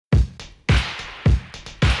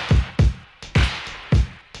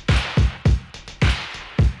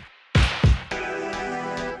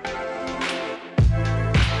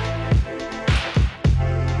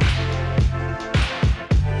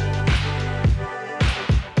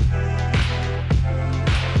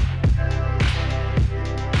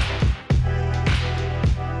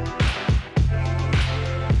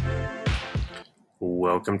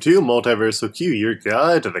Welcome to Multiversal Q, your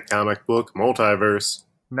guide to the comic book multiverse.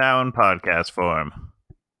 Now in podcast form.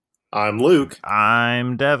 I'm Luke.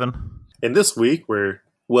 I'm Devin. And this week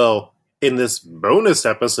in this bonus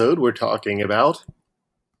episode, we're talking about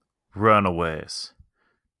Runaways.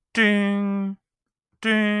 Ding,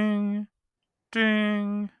 ding,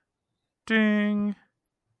 ding, ding,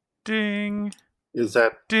 ding. Is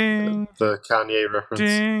that ding, the Kanye reference?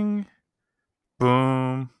 Ding,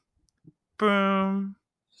 boom, boom,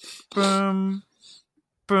 boom,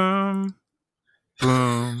 boom,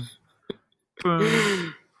 boom,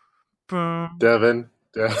 boom, boom. Devin.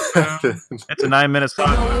 It's a 9-minute song.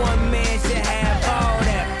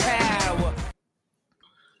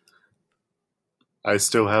 I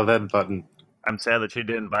still have that button. I'm sad that she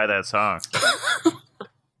didn't buy that song.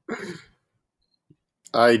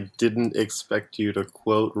 I didn't expect you to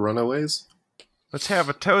quote Runaways. Let's have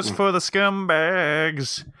a toast for the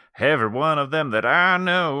scumbags. Every one of them that I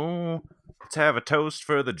know. Let's have a toast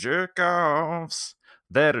for the jerk-offs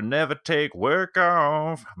that'll never take work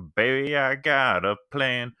off. Baby, I got a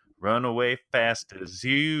plan. Run away fast as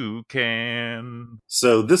you can.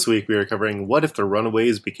 So this week we are covering What If the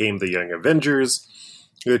Runaways Became the Young Avengers,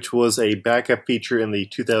 which was a backup feature in the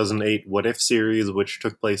 2008 What If series, which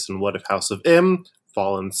took place in What If House of M,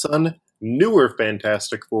 Fallen Sun, newer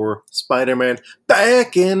Fantastic Four, Spider-Man,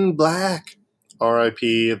 Back in Black,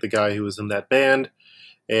 R.I.P. the guy who was in that band,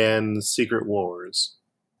 and Secret Wars.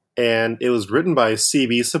 And it was written by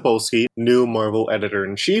C.B. Cebulski, new Marvel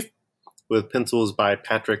editor-in-chief, with pencils by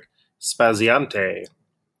Patrick Spaziante,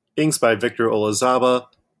 inks by Victor Olazaba,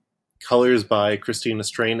 colors by Christina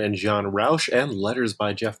Strain and John Rausch, and letters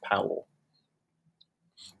by Jeff Powell.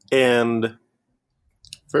 And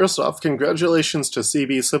first off, congratulations to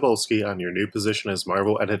C.B. Cebulski on your new position as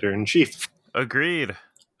Marvel Editor-in-Chief. Agreed.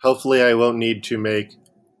 Hopefully I won't need to make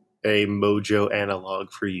a Mojo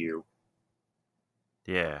analog for you.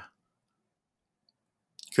 Yeah.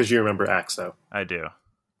 Because you remember Axo. I do.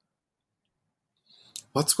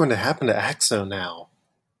 What's going to happen to Axo now?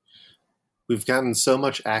 We've gotten so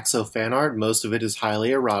much Axo fan art, most of it is highly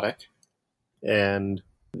erotic. And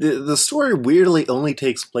the story weirdly only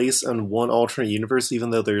takes place in one alternate universe, even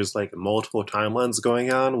though there's multiple timelines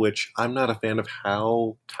going on, which I'm not a fan of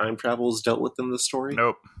how time travel is dealt with in the story.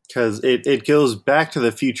 Nope. Because it goes back to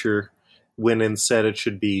the future when instead it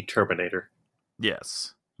should be Terminator.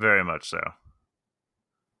 Yes, very much so.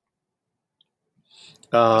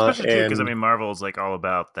 Especially because Marvel is all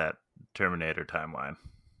about that Terminator timeline.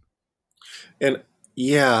 And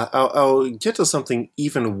yeah, I'll get to something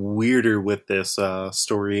even weirder with this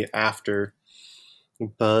story after.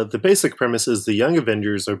 But the basic premise is the Young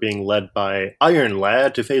Avengers are being led by Iron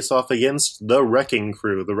Lad to face off against the Wrecking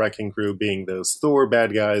Crew. The Wrecking Crew being those Thor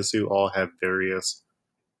bad guys who all have various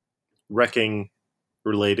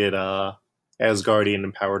wrecking-related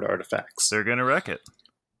Asgardian-empowered artifacts. They're gonna wreck it.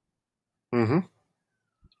 Mm-hmm.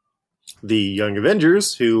 The Young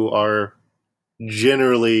Avengers, who are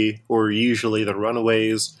generally or usually the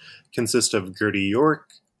Runaways, consist of Gertie York,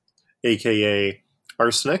 aka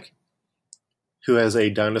Arsenic, who has a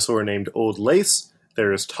dinosaur named Old Lace.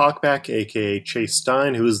 There is Talkback, aka Chase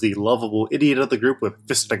Stein, who is the lovable idiot of the group with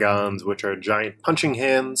Vistagons, which are giant punching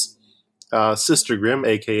hands. Sister Grimm,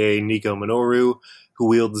 aka Nico Minoru, who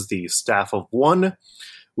wields the Staff of One,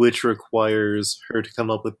 which requires her to come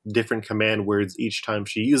up with different command words each time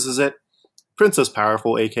she uses it. Princess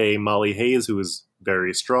Powerful, aka Molly Hayes, who is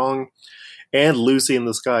very strong. And Lucy in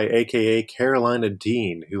the Sky, aka Carolina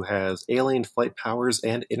Dean, who has alien flight powers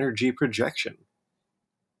and energy projection.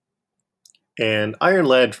 And Iron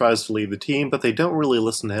Lad tries to lead the team, but they don't really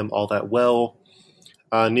listen to him all that well.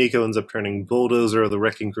 Nico ends up turning Bulldozer of the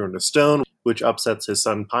Wrecking Crew into stone, which upsets his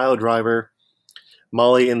son Piledriver.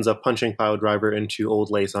 Molly ends up punching Piledriver into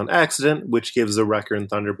Old Lace on accident, which gives the Wrecker and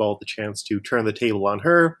Thunderbolt the chance to turn the table on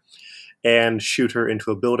her and shoot her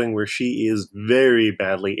into a building where she is very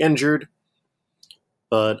badly injured.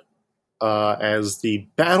 But as the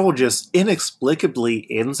battle just inexplicably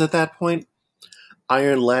ends at that point,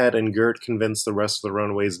 Iron Lad and Gert convince the rest of the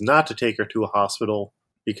Runaways not to take her to a hospital,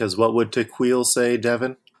 because what would Tequil say,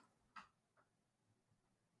 Devin?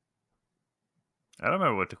 I don't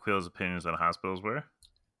remember what Tequil's opinions on hospitals were.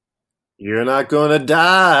 You're not gonna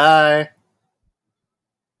die!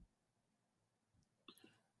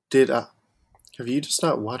 Have you just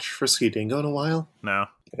not watched Frisky Dingo in a while? No.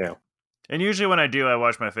 Yeah. And usually when I do, I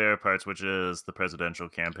watch my favorite parts, which is the presidential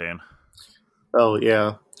campaign. Oh,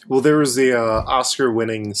 yeah. Well, there was the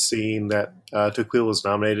Oscar-winning scene that Tequil was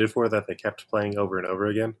nominated for that they kept playing over and over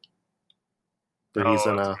again. Where he's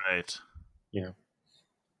in that's right. Yeah.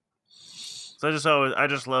 So I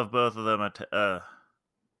just love both of them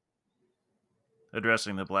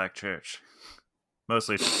addressing the black church.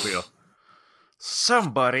 Mostly to Squeal.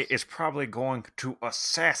 Somebody is probably going to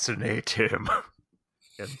assassinate him.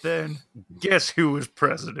 And then, guess who is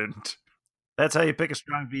president? That's how you pick a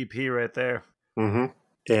strong VP right there. Mm-hmm.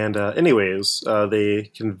 And anyways,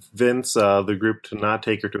 they convince the group to not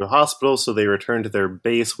take her to a hospital, so they return to their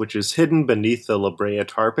base, which is hidden beneath the La Brea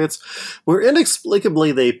tar pits, where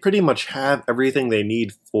inexplicably they pretty much have everything they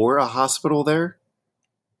need for a hospital there.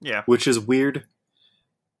 Yeah. Which is weird.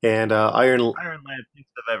 And Iron Lad thinks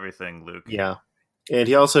of everything, Luke. Yeah. And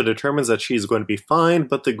he also determines that she's going to be fine,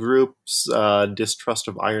 but the group's distrust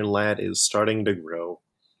of Iron Lad is starting to grow.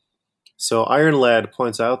 So Iron Lad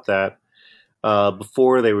points out that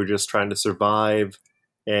before they were just trying to survive,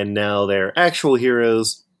 and now they're actual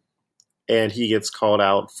heroes, and he gets called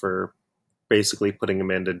out for basically putting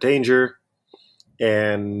him into danger.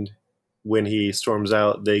 And when he storms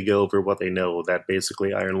out, they go over what they know, that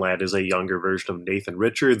basically Iron Lad is a younger version of Nathan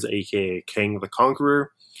Richards, aka Kang the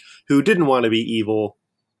Conqueror, who didn't want to be evil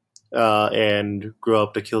and grow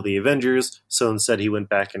up to kill the Avengers, so instead he went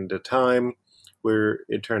back into time, where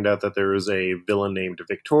it turned out that there was a villain named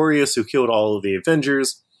Victorious who killed all of the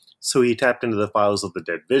Avengers, so he tapped into the files of the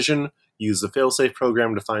Dead Vision, used the failsafe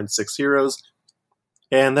program to find 6 heroes,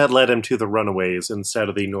 and that led him to the Runaways instead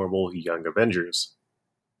of the normal Young Avengers.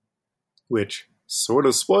 Which, sort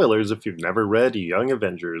of spoilers if you've never read Young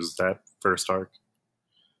Avengers, that first arc.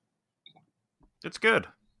 It's good.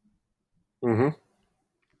 Mm-hmm.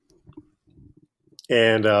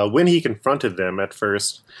 And when he confronted them at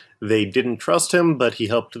first, they didn't trust him, but he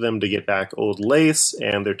helped them to get back Old Lace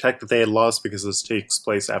and their tech that they had lost, because this takes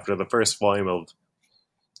place after the first volume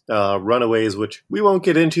of Runaways, which we won't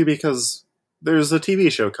get into because there's a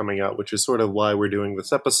TV show coming out, which is sort of why we're doing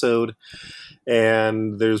this episode.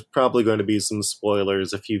 And there's probably going to be some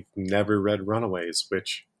spoilers if you've never read Runaways,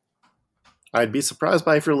 which I'd be surprised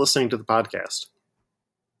by if you're listening to the podcast.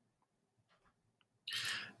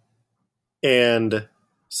 And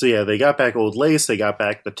so yeah, they got back Old Lace, they got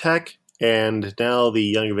back the tech, and now the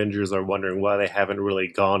Young Avengers are wondering why they haven't really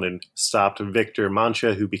gone and stopped Victor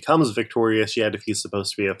Mancha, who becomes Victorious yet if he's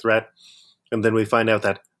supposed to be a threat. And then we find out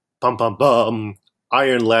that, bum bum bum,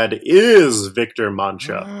 Iron Lad is Victor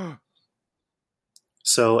Mancha.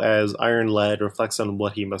 So as Iron Lad reflects on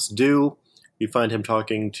what he must do, we find him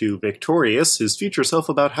talking to Victorious, his future self,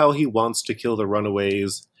 about how he wants to kill the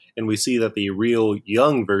Runaways, and we see that the real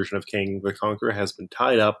young version of Kang the Conqueror has been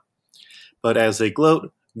tied up. But as they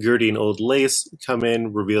gloat, Gertie and Old Lace come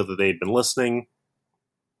in, reveal that they'd been listening,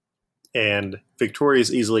 and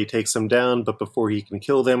Victorious easily takes them down, but before he can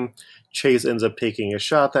kill them, Chase ends up taking a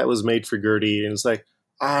shot that was made for Gertie, and is like,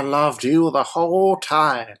 "I loved you the whole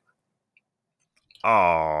time."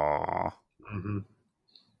 Aww. Mm-hmm.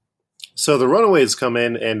 So the Runaways come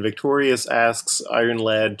in, and Victorious asks Iron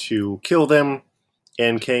Lad to kill them,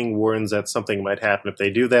 and Kang warns that something might happen if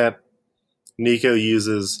they do that. Nico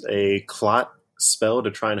uses a clot spell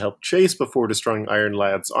to try and help Chase before destroying Iron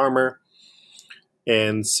Lad's armor.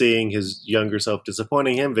 And seeing his younger self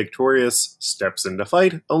disappointing him, Victorious steps in to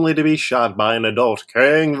fight, only to be shot by an adult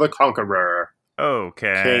Kang the Conqueror. Oh,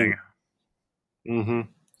 Kang. Mm-hmm.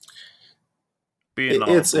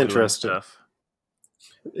 It's interesting. Stuff.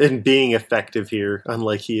 And being effective here,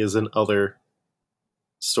 unlike he is in other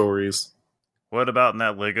stories. What about in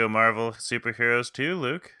that Lego Marvel Superheroes 2,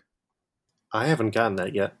 Luke? I haven't gotten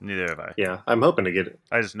that yet. Neither have I. Yeah, I'm hoping to get it.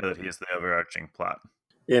 I just know that he's the overarching plot.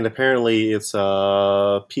 And apparently it's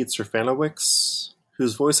Pete Serafinowicz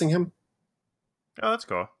who's voicing him. Oh, that's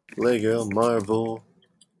cool. Lego Marvel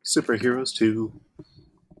Superheroes 2.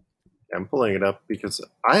 I'm pulling it up because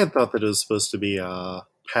I had thought that it was supposed to be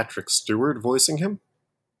Patrick Stewart voicing him,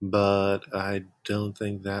 but I don't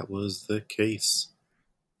think that was the case.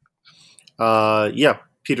 Yeah,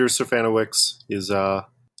 Peter Serafinowicz is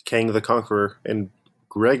Kang the Conqueror, and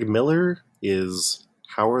Greg Miller is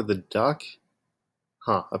Howard the Duck.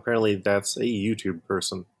 Huh, apparently that's a YouTube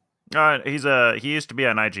person. He used to be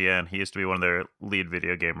on IGN. He used to be one of their lead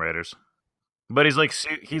video game writers. But he's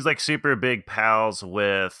like super big pals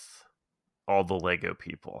with all the Lego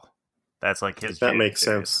people. That's like his. That makes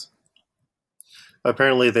sense.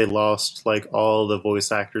 Apparently they lost like all the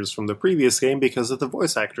voice actors from the previous game because of the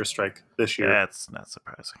voice actor strike this year. That's not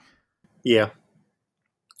surprising. Yeah.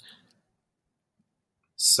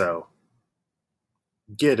 So,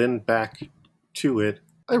 getting back to it,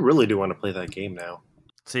 I really do want to play that game now.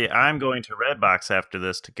 See, I'm going to Redbox after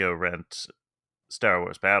this to go rent Star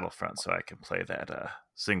Wars Battlefront so I can play that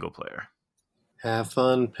single player. Have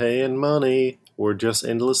fun paying money or just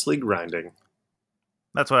endlessly grinding.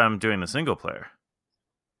 That's why I'm doing the single player.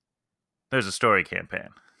 There's a story campaign.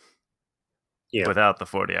 Yeah. without the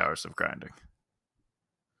 40 hours of grinding.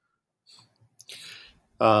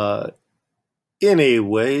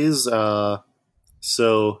 Anyways,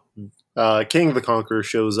 so King the Conqueror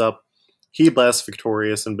shows up. He blasts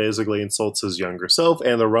Victorious and basically insults his younger self,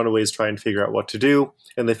 and the runaways try and figure out what to do,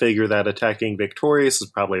 and they figure that attacking Victorious is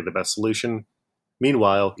probably the best solution.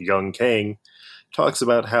 Meanwhile, young King talks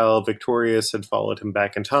about how Victorious had followed him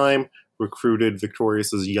back in time, recruited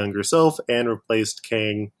Victorious's younger self, and replaced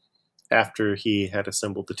King after he had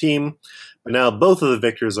assembled the team. But now both of the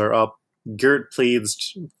victors are up. Gert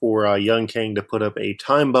pleads for young King to put up a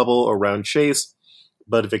time bubble around Chase,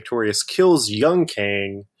 but Victorious kills young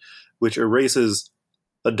King, which erases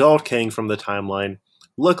adult King from the timeline.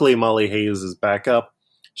 Luckily, Molly Hayes is back up.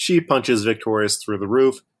 She punches Victorious through the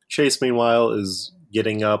roof. Chase, meanwhile, is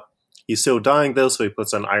getting up. He's still dying, though, so he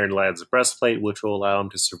puts on Iron Lad's breastplate, which will allow him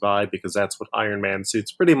to survive, because that's what Iron Man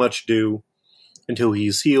suits pretty much do until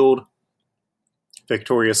he's healed.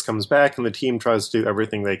 Victorious comes back, and the team tries to do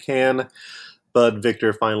everything they can, but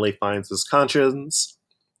Victor finally finds his conscience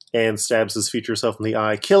and stabs his future self in the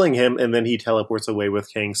eye, killing him, and then he teleports away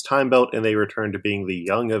with Kang's time belt, and they return to being the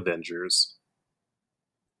Young Avengers.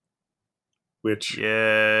 Which...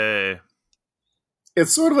 Yay.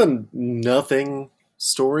 It's sort of a nothing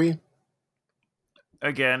story.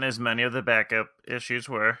 Again, as many of the backup issues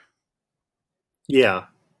were. Yeah.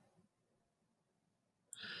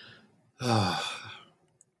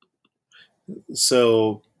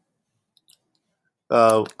 So...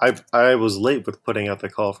 I was late with putting out the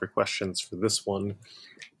call for questions for this one,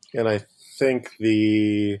 and I think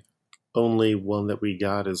the only one that we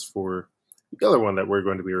got is for the other one that we're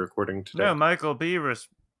going to be recording today. No, Michael B.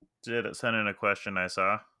 did send in a question I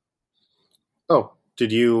saw. Oh,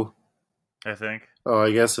 did you? I think. Oh,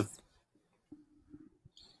 I guess if...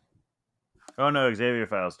 Oh no, Xavier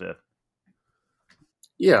Files did.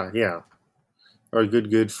 Yeah. Our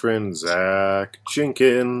good friend, Zach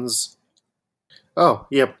Jenkins. Oh,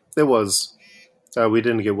 yep, it was. We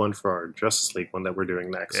didn't get one for our Justice League one that we're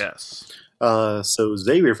doing next. Yes. So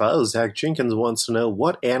Xavier Files, Zach Jenkins wants to know,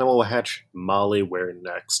 what animal hatch Molly wear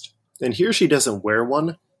next? And here she doesn't wear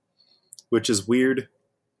one, which is weird.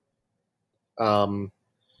 But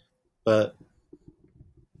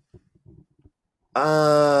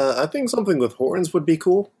I think something with horns would be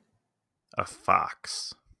cool. A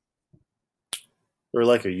fox. Or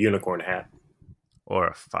like a unicorn hat. Or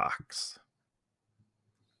a fox.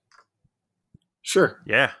 Sure.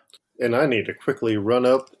 Yeah. And I need to quickly run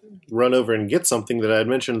over and get something that I had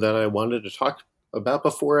mentioned that I wanted to talk about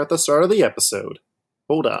before at the start of the episode.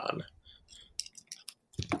 Hold on.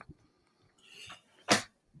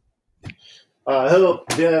 I hope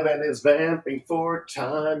Devin is vamping for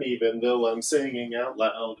time, even though I'm singing out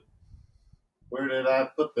loud. Where did I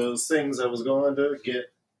put those things I was going to get?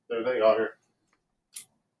 There they are.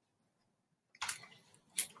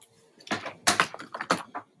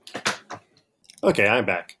 Okay, I'm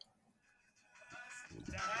back.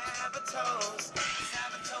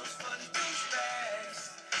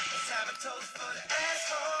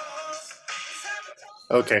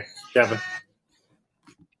 Okay, Devin.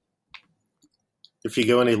 If you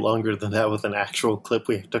go any longer than that with an actual clip,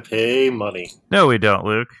 we have to pay money. No, we don't,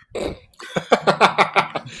 Luke.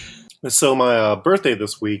 So my birthday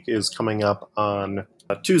this week is coming up on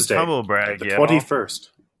Tuesday. Humble brag, the yeah. 21st.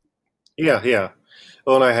 Yeah.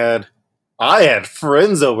 Oh, and I had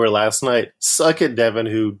friends over last night. Suck it, Devin,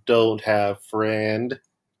 who don't have friend.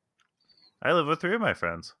 I live with 3 of my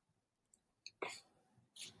friends.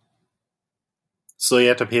 So you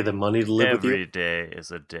have to pay them money to live with you? Every day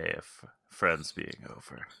is a day of friends being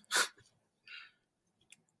over.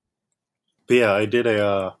 But yeah, I did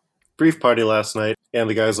a brief party last night, and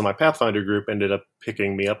the guys in my Pathfinder group ended up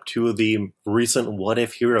picking me up 2 of the recent What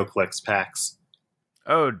If HeroClix packs.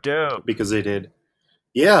 Oh, dope. Because they did.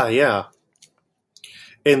 Yeah.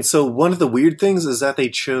 And so one of the weird things is that they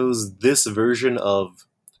chose this version of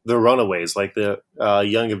the Runaways, like the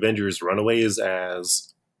Young Avengers Runaways,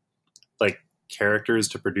 as like characters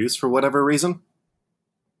to produce for whatever reason.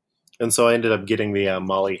 And so I ended up getting the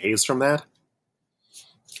Molly Hayes from that.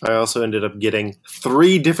 I also ended up getting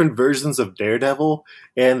 3 different versions of Daredevil,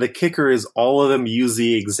 and the kicker is all of them use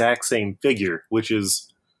the exact same figure, which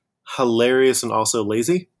is hilarious and also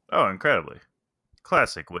lazy. Oh, incredibly.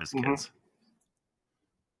 Classic WizKids. Mm-hmm.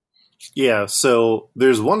 Yeah, so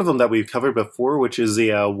there's one of them that we've covered before, which is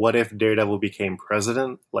the What If Daredevil Became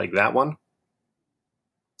President, like that one.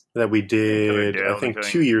 That we did, I think,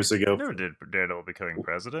 2 years ago. Never did Daredevil Becoming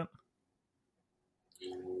President.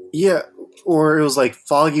 Yeah, or it was like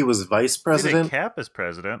Foggy was vice president. Cap as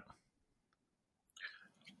president.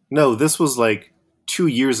 No, this was like 2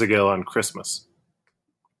 years ago on Christmas.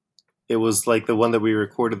 It was like the one that we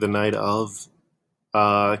recorded the night of.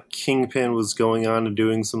 Kingpin was going on and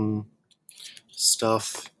doing some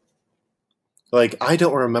stuff. Like, I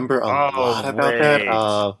don't remember a lot about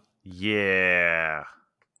that. Yeah.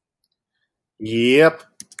 Yep.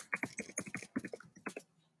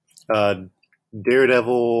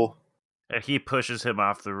 Daredevil. And he pushes him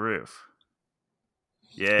off the roof.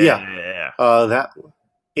 Yeah. That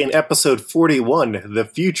in episode 41, the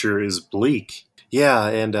future is bleak. Yeah,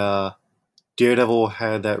 and Daredevil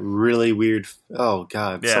had that really weird. Oh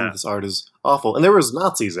God, some of this art is awful, and there was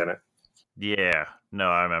Nazis in it. Yeah, no,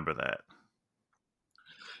 I remember that.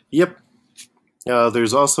 Yep.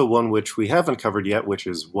 There's also one which we haven't covered yet, which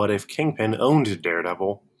is what if Kingpin owned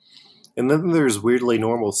Daredevil? And then there's weirdly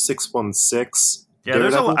normal 616. Yeah,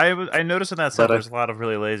 Daredevil. I noticed in that set there's a lot of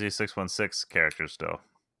really lazy 616 characters still.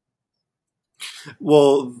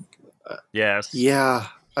 Well, yes. Yeah,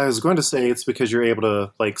 I was going to say it's because you're able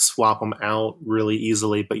to like swap them out really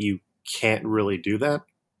easily, but you can't really do that.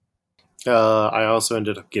 I also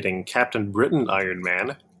ended up getting Captain Britain Iron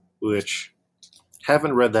Man, which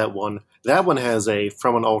haven't read that one. That one has a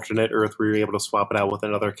from an alternate Earth where you're able to swap it out with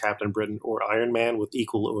another Captain Britain or Iron Man with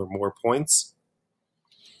equal or more points.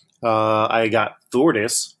 I got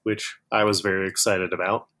Thordis, which I was very excited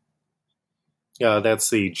about.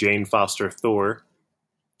 That's the Jane Foster Thor.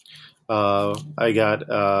 I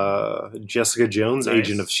got Jessica Jones, nice.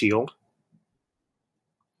 Agent of S.H.I.E.L.D.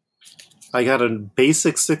 I got a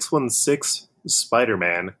basic 616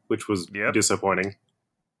 Spider-Man, which was disappointing.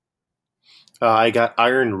 I got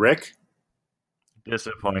Iron Rick.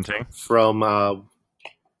 Disappointing. From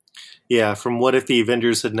What If the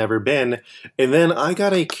Avengers Had Never Been. And then I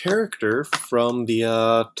got a character from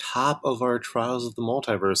the top of our Trials of the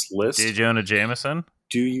Multiverse list. J. Jonah Jameson?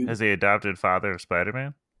 As the adopted father of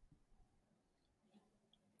Spider-Man?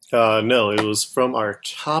 No, it was from our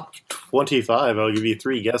top 25. I'll give you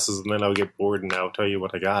 3 guesses, and then I'll get bored, and I'll tell you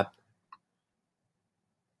what I got.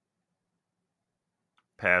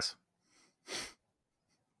 Pass.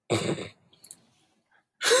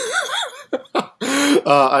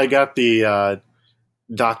 I got the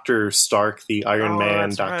Dr. Stark, the Iron Man,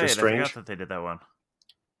 Doctor Strange. I forgot that they did that one.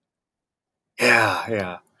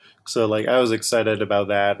 Yeah. So, like, I was excited about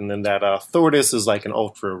that, and then that Thordis is like an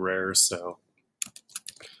ultra rare, so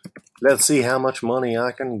let's see how much money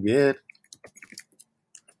I can get.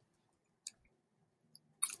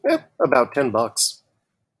 About $10.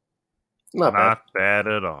 Not bad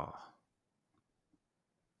at all.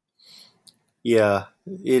 Yeah,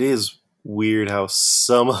 it is weird how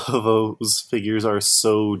some of those figures are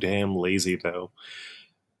so damn lazy, though.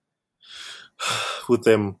 With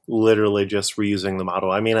them literally just reusing the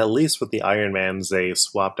model. I mean, at least with the Iron Mans, they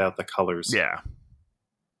swapped out the colors. Yeah.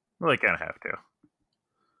 Well, they kind of have to.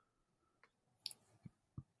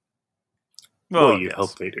 Well, you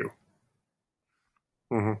hope they do.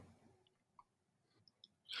 Mm-hmm.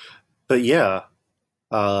 But yeah,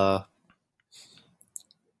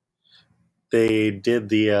 they did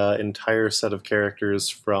the entire set of characters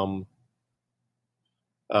from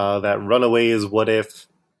that Runaways What If,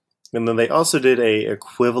 and then they also did a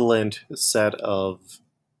equivalent set of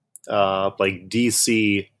like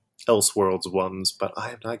DC Elseworlds ones, but I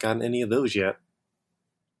have not gotten any of those yet.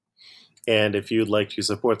 And if you'd like to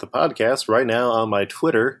support the podcast, right now on my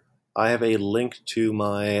Twitter, I have a link to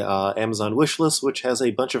my Amazon wishlist, which has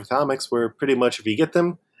a bunch of comics where pretty much if you get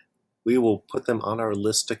them, we will put them on our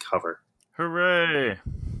list to cover. Hooray!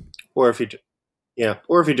 Or if you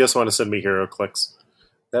just want to send me HeroClix,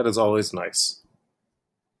 that is always nice.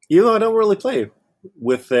 Even though I don't really play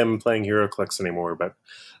with them playing HeroClix anymore, but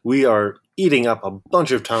we are eating up a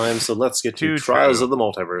bunch of time, so let's get to Trials of the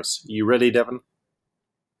Multiverse. You ready, Devin?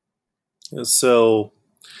 So,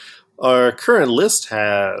 our current list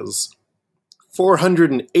has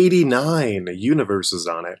 489 universes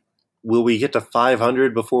on it. Will we get to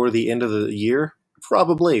 500 before the end of the year?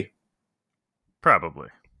 Probably.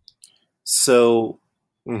 So,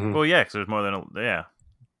 well, yeah, because there's more than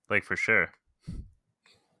like for sure.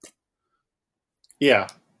 Yeah.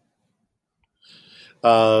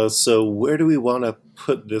 So where do we want to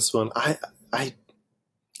put this one?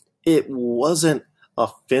 It wasn't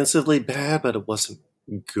offensively bad, but it wasn't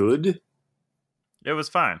good. It was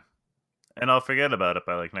fine. And I'll forget about it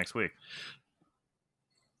by like next week.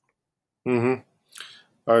 Mm-hmm.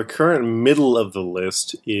 Our current middle of the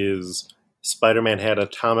list is Spider-Man had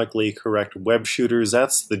atomically correct web shooters.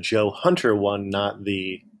 That's the Joe Hunter one, not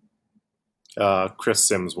the Chris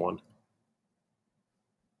Sims one,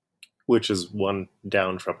 which is one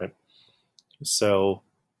down from it. So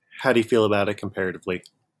how do you feel about it comparatively?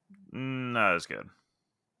 Not as good.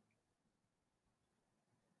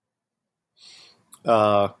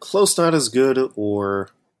 Close not as good, or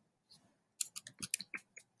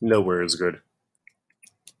nowhere as good?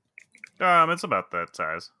 It's about that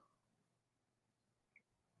size.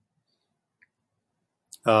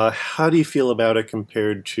 How do you feel about it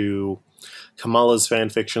compared to Kamala's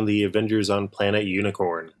fanfiction, The Avengers on Planet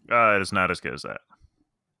Unicorn? It is not as good as that.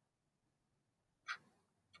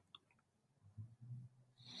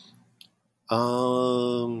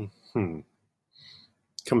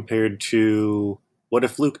 Compared to What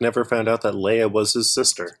If Luke Never Found Out That Leia Was His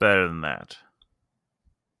Sister? Better than that.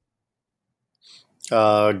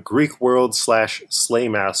 Greek World /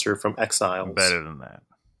 Slaymaster from Exiles. Better than that.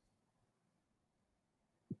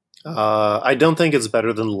 I don't think it's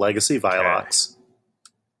better than Legacy Vilox. Okay.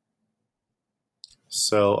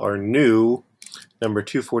 So our new number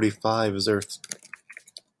 245 is Earth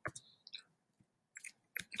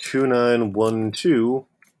 2912.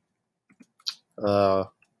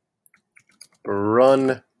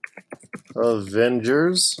 Run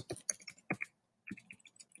Avengers.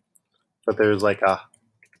 But there's like a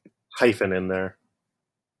hyphen in there.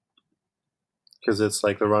 Because it's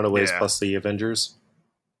like the Runaways plus the Avengers.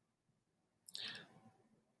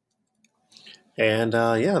 And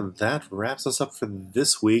that wraps us up for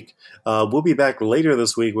this week. We'll be back later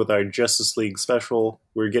this week with our Justice League special.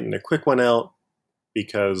 We're getting a quick one out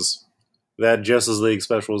because that Justice League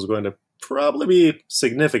special is going to probably be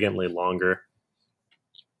significantly longer.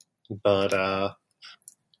 But,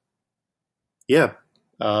 Devin,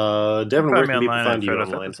 where can people find you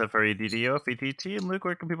online? FREDDOFETT, and Luke,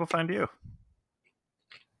 where can people find you?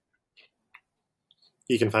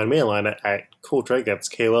 You can find me online at Coltreg, that's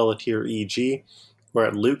KOLTREG, or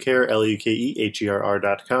at Lukeher,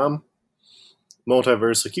 LUKEHERR.com.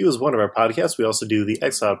 Multiversal Q is one of our podcasts. We also do the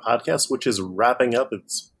Exiled podcast, which is wrapping up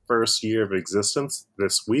its first year of existence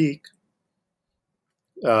this week.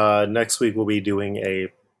 Next week we'll be doing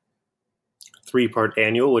a 3-part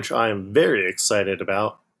annual, which I am very excited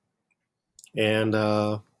about. And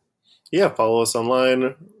follow us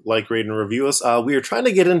online, like, rate, and review us. We are trying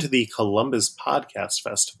to get into the Columbus Podcast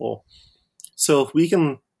Festival. So if we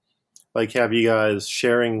can have you guys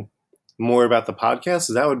sharing more about the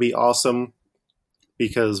podcast, that would be awesome,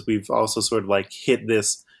 because we've also sort of hit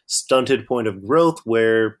this stunted point of growth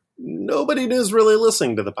where nobody is really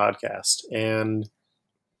listening to the podcast. And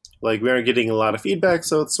we aren't getting a lot of feedback,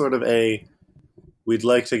 so it's sort of we'd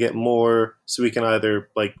like to get more so we can either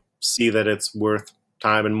see that it's worth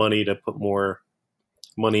time and money to put more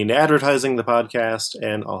money into advertising the podcast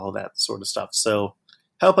and all that sort of stuff. So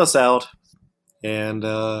help us out, and we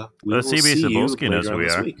will see you later on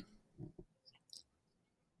this week.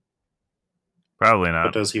 Probably not.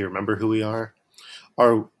 But does he remember who we are?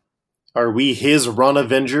 Are we his Run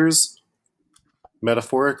Avengers,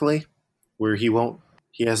 metaphorically, where he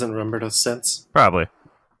hasn't remembered us since? Probably.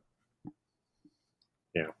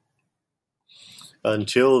 Yeah.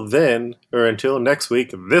 Until then, or until next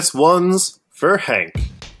week, this one's for Hank.